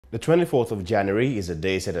The 24th of January is a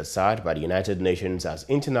day set aside by the United Nations as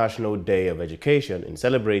International Day of Education in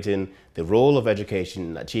celebrating the role of education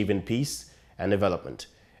in achieving peace and development.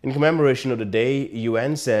 In commemoration of the day,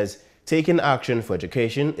 UN says taking action for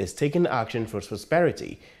education is taking action for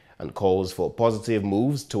prosperity and calls for positive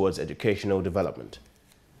moves towards educational development.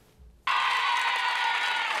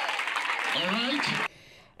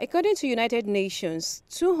 According to United Nations,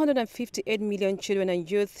 258 million children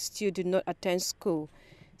and youth still do not attend school.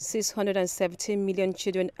 617 million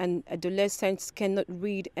children and adolescents cannot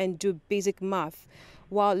read and do basic math,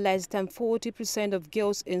 while less than 40% of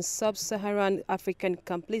girls in sub-Saharan Africa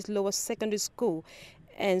complete lower secondary school,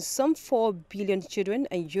 and some 4 billion children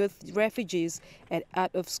and youth refugees are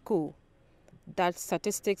out of school. That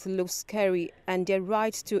statistics look scary, and their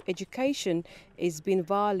right to education is being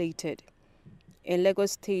violated. In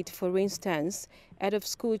Lagos State, for instance,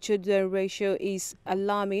 out-of-school children ratio is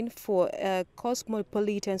alarming for a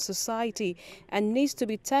cosmopolitan society and needs to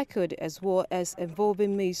be tackled, as well as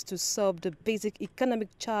involving means to solve the basic economic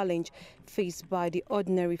challenge faced by the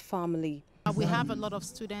ordinary family. We have a lot of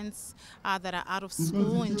students that are out of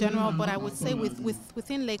school in general, but I would say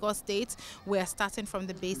within Lagos State, we're starting from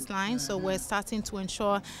the baseline. So we're starting to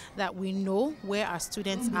ensure that we know where our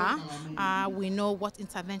students are, we know what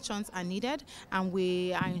interventions are needed, and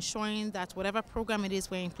we are ensuring that whatever program it is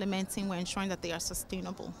we're implementing, we're ensuring that they are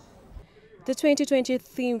sustainable. The 2020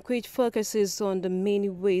 theme, which focuses on the many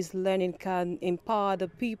ways learning can empower the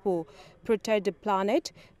people, protect the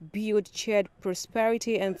planet, build shared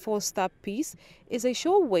prosperity and foster peace, is a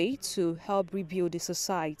sure way to help rebuild the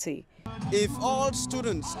society. If all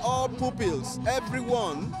students, all pupils,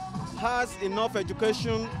 everyone has enough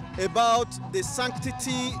education about the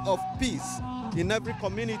sanctity of peace in every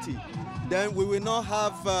community, then we will not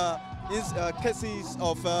have cases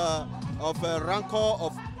of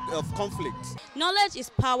rancor, of conflict. Knowledge is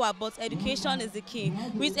power, but education is the key.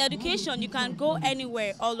 With education, you can go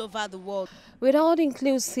anywhere all over the world. Without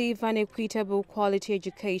inclusive and equitable quality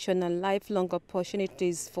education and lifelong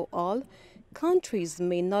opportunities for all, countries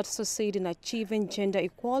may not succeed in achieving gender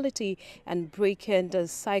equality and breaking the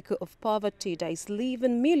cycle of poverty that is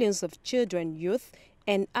leaving millions of children, youth,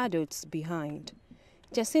 and adults behind.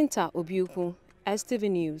 Jacinta Obiuku,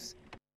 STV News.